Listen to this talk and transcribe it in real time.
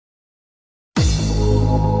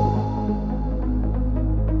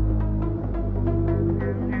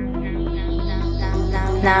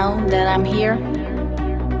Now that I'm here,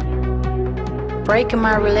 breaking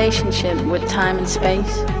my relationship with time and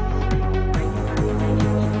space,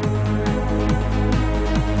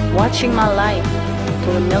 watching my life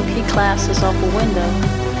through the milky glasses of a window.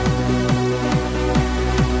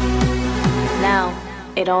 Now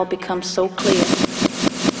it all becomes so clear.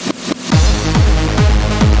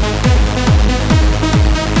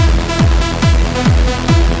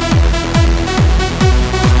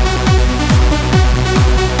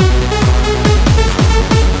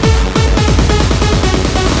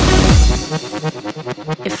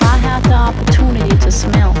 If I had the opportunity to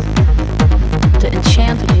smell the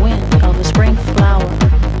enchanted wind of a spring flower,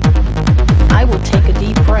 I would take a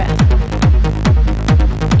deep breath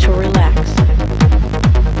to relax.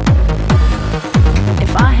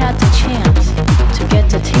 If I had the chance to get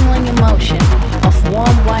the tingling emotion of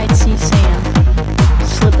warm white sea sand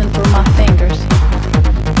slipping through my fingers,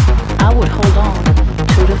 I would hold on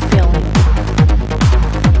to the feeling.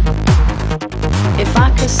 If I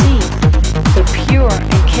could see the pure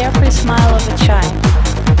and carefree smile of a child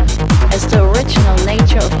as the original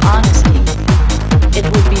nature of honesty, it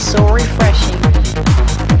would be so refreshing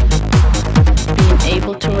being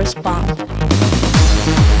able to respond.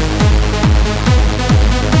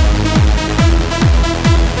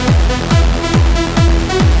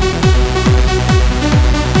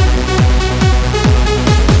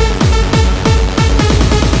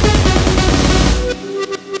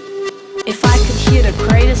 If I could hear the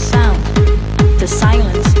greatest sound, the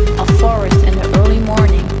silence of forest in the early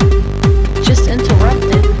morning, just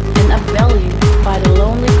interrupted and upvalued by the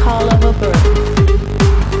lonely call of a bird,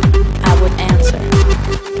 I would answer.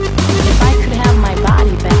 If I could have my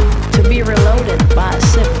body back to be reloaded by a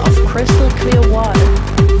sip of crystal clear water,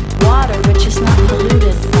 water which is not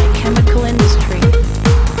polluted by chemical industry,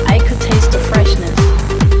 I could taste the freshness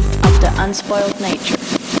of the unspoiled nature.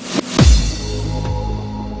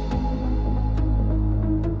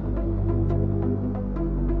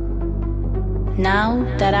 Now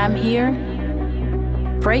that I'm here,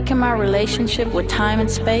 breaking my relationship with time and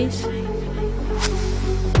space,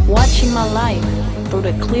 watching my life through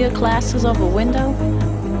the clear glasses of a window,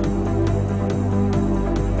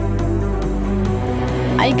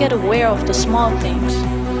 I get aware of the small things,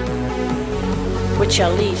 which are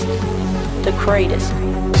least the greatest.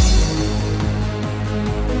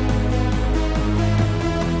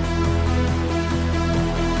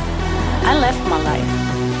 I left my life,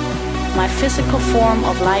 my physical form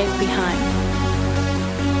of life behind.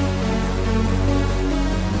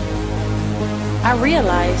 I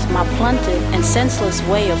realized my blunted and senseless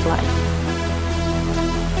way of life.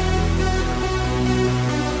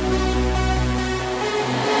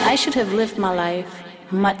 I should have lived my life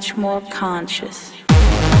much more conscious.